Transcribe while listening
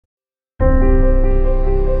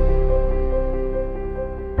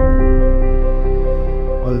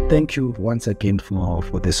Thank you once again for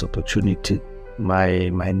this opportunity. My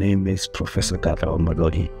name is Professor Katleho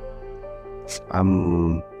Moloi.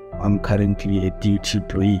 I'm currently a duty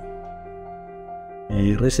employee.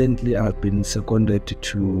 Recently, I've been seconded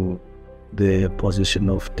to the position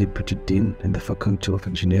of Deputy Dean in the Faculty of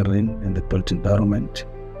Engineering and the Built Environment.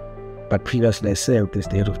 But previously, I served as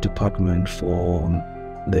the head of department for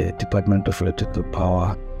the Department of Electrical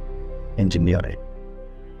Power Engineering.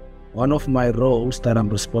 One of my roles that I'm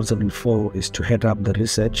responsible for is to head up the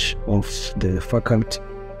research of the faculty,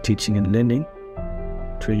 teaching and learning,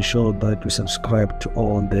 to ensure that we subscribe to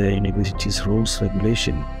all the university's rules,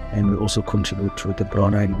 regulation, and we also contribute to the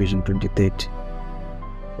broader Vision 2030,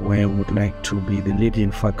 where we would like to be the leading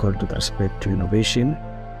faculty with respect to innovation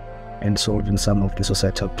and solving some of the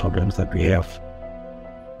societal problems that we have.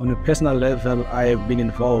 On a personal level, I have been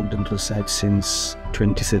involved in research since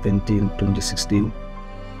 2017-2016.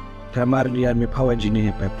 Primarily, I'm a power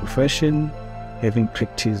engineer by profession, having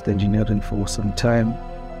practiced engineering for some time.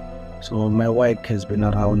 So my work has been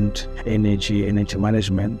around energy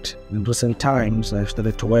management. In recent times, I've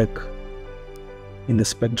started to work in the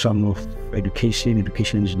spectrum of education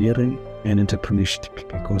engineering, and entrepreneurship,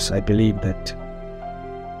 because I believe that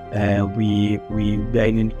we are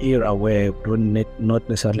in an era where we not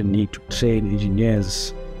necessarily need to train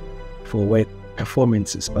engineers for work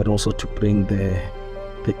performances, but also to bring the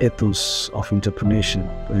ethos of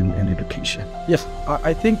entrepreneurship and education. Yes,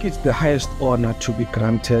 I think it's the highest honor to be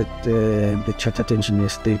granted the chartered engineer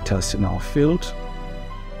status in our field.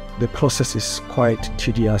 The process is quite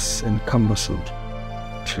tedious and cumbersome.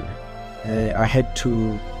 I had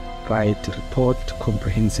to write a report,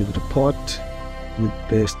 comprehensive report, with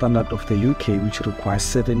the standard of the UK, which requires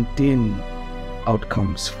 17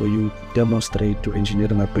 outcomes for you to demonstrate your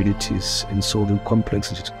engineering abilities in solving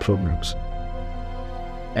complex problems.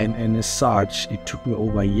 And as such, it took me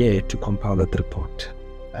over a year to compile that report.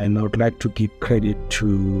 And I would like to give credit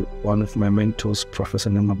to one of my mentors, Professor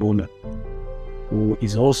Namabona, who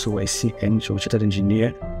is also a CEng, or chartered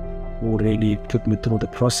engineer, who really took me through the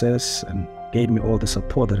process and gave me all the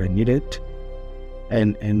support that I needed,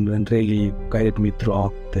 and really guided me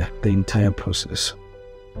throughout the entire process.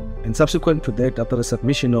 And subsequent to that, after the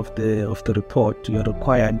submission of the report, you are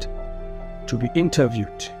required to be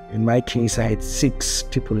interviewed. In my case, I had 6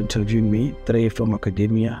 people interviewing me, 3 from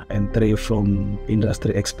academia and 3 from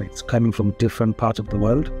industry experts coming from different parts of the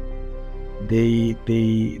world.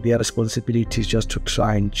 Their responsibility is just to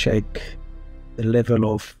try and check the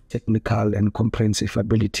level of technical and comprehensive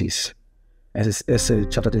abilities as a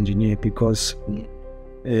chartered engineer, because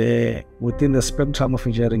within the spectrum of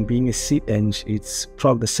engineering, being a CEng, it's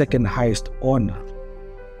probably the second highest honor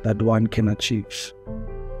that one can achieve.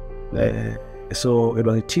 So it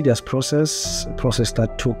was a tedious process, a process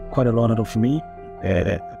that took quite a lot out of me,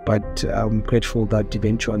 but I'm grateful that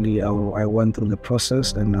eventually I went through the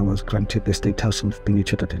process and I was granted the status of being a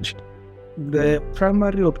chartered engineer. The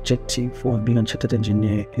primary objective for being a chartered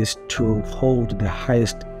engineer is to hold the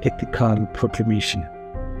highest ethical proclamation.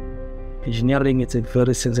 Engineering is a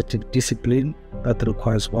very sensitive discipline that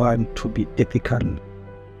requires one to be ethical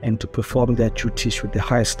and to perform their duties with the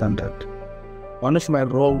highest standard. One of my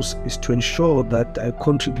roles is to ensure that I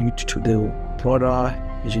contribute to the broader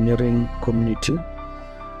engineering community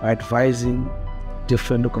by advising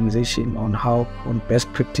different organizations on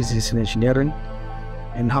best practices in engineering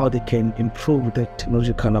and how they can improve the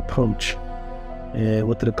technological approach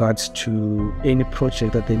with regards to any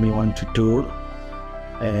project that they may want to do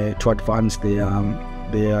to advance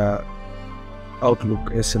their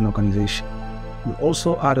outlook as an organization. We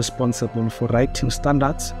also are responsible for writing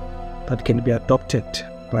standards that can be adopted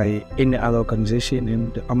by any other organization,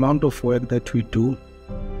 and the amount of work that we do,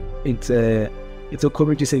 it's a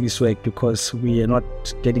community service work, because we are not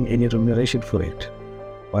getting any remuneration for it,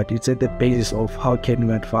 but it's at the basis of how can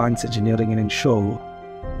we advance engineering and ensure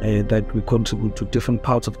that we contribute to different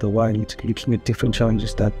parts of the world, looking at different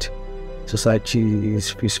challenges that society is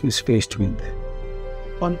faced with.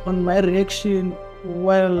 On my reaction,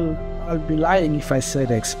 well, I'll be lying if I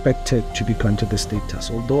said I expected to be granted the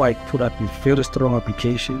status, although I put up a very strong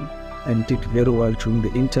application and did very well during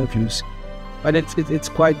the interviews. But it's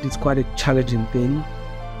quite a challenging thing.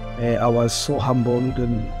 I was so humbled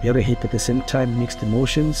and very happy at the same time, mixed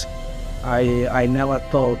emotions. I never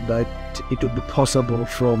thought that it would be possible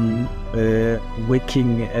from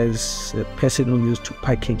working as a person who used to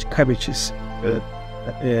package cabbages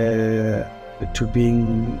to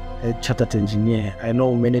being a chartered engineer. I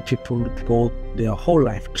know many people go their whole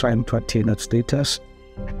life trying to attain that status,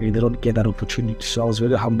 and they don't get that opportunity. So I was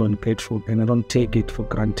very humble and grateful, and I don't take it for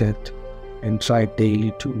granted and try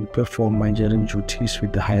daily to perform my engineering duties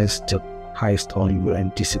with the highest honor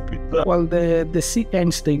and discipline. Well, the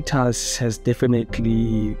CEng status has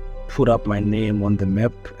definitely put up my name on the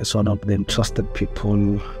map as one of the entrusted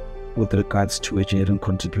people with regards to engineering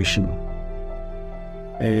contribution.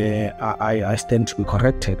 I stand to be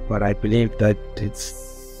corrected, but I believe that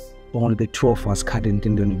it's only the two of us currently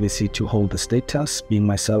in the university to hold the status, being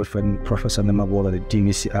myself and Professor Nemabola, the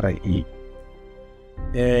DVCRIE.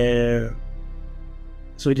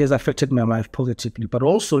 So it has affected my life positively, but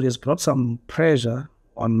also it has brought some pressure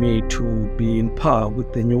on me to be in power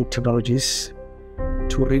with the new technologies,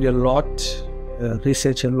 to read a lot,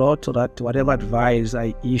 research a lot, so that whatever advice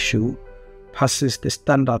I issue passes the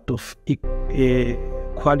standard of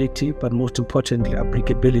quality, but most importantly,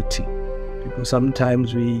 applicability. Because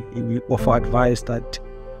sometimes we offer advice that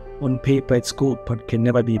on paper it's good, but can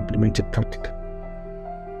never be implemented practically.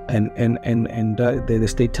 And the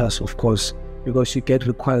status, of course, because you get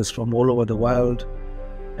requests from all over the world,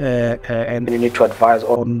 and you need to advise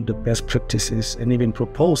on the best practices and even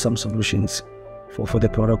propose some solutions for the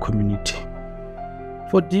broader community.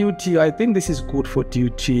 For DUT, I think this is good for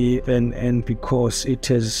DUT, and because it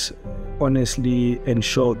has honestly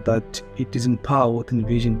ensured that it is in power within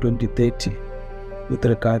Vision 2030 with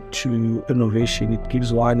regard to innovation. It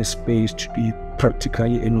gives one a space to be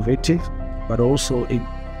practically innovative, but also it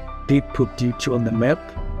did put DUT on the map.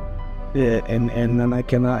 And I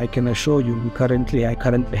can assure you, I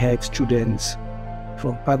currently have students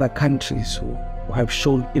from other countries who have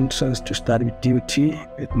shown interest to study with DUT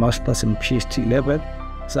at master's and PhD level.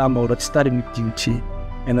 Some are already studying with DUT,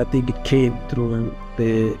 and I think it came through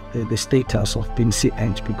the status of being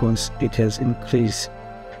CEng, because it has increased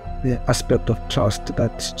the aspect of trust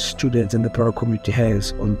that students in the broader community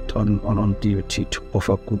has on DUT to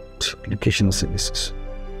offer good educational services.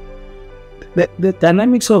 The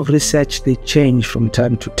dynamics of research, they change from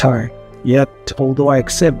time to time. Yet, although I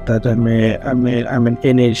accept that I'm an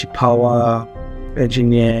energy power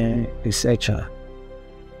engineer researcher,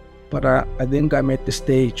 but I think I'm at the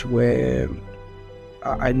stage where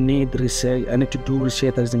I need research. I need to do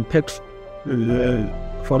research that is impactful.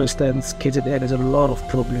 For instance, KZN has a lot of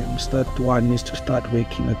problems that one needs to start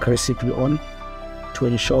working aggressively on to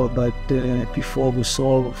ensure that before we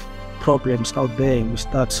solve problems out there, we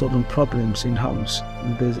start solving problems in-house.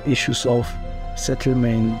 There's issues of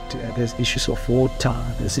settlement, there's issues of water,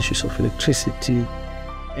 there's issues of electricity,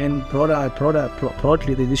 and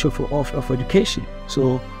broadly there's issue of education.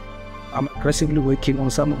 So I'm aggressively working on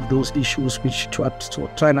some of those issues which to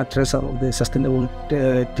try and address some of the sustainable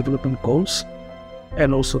development goals,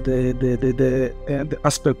 and also the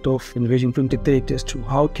aspect of Vision 2030 as to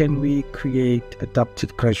how can we create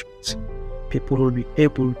adaptive graduates, people who will be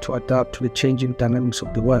able to adapt to the changing dynamics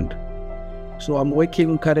of the world. So I'm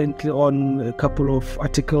working currently on a couple of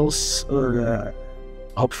articles.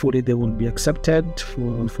 Hopefully they will be accepted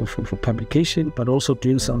for publication, but also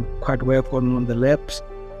doing some quite work on the labs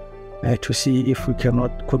to see if we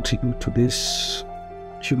cannot contribute to this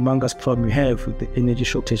humongous problem we have with the energy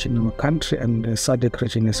shortage in our country and the SADC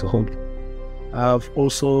region as a whole. I've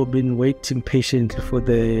also been waiting patiently for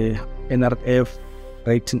the NRF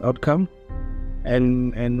rating outcome,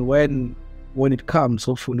 and when it comes,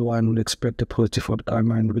 hopefully one will expect a positive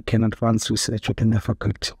outcome and we can advance research within the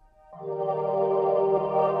faculty.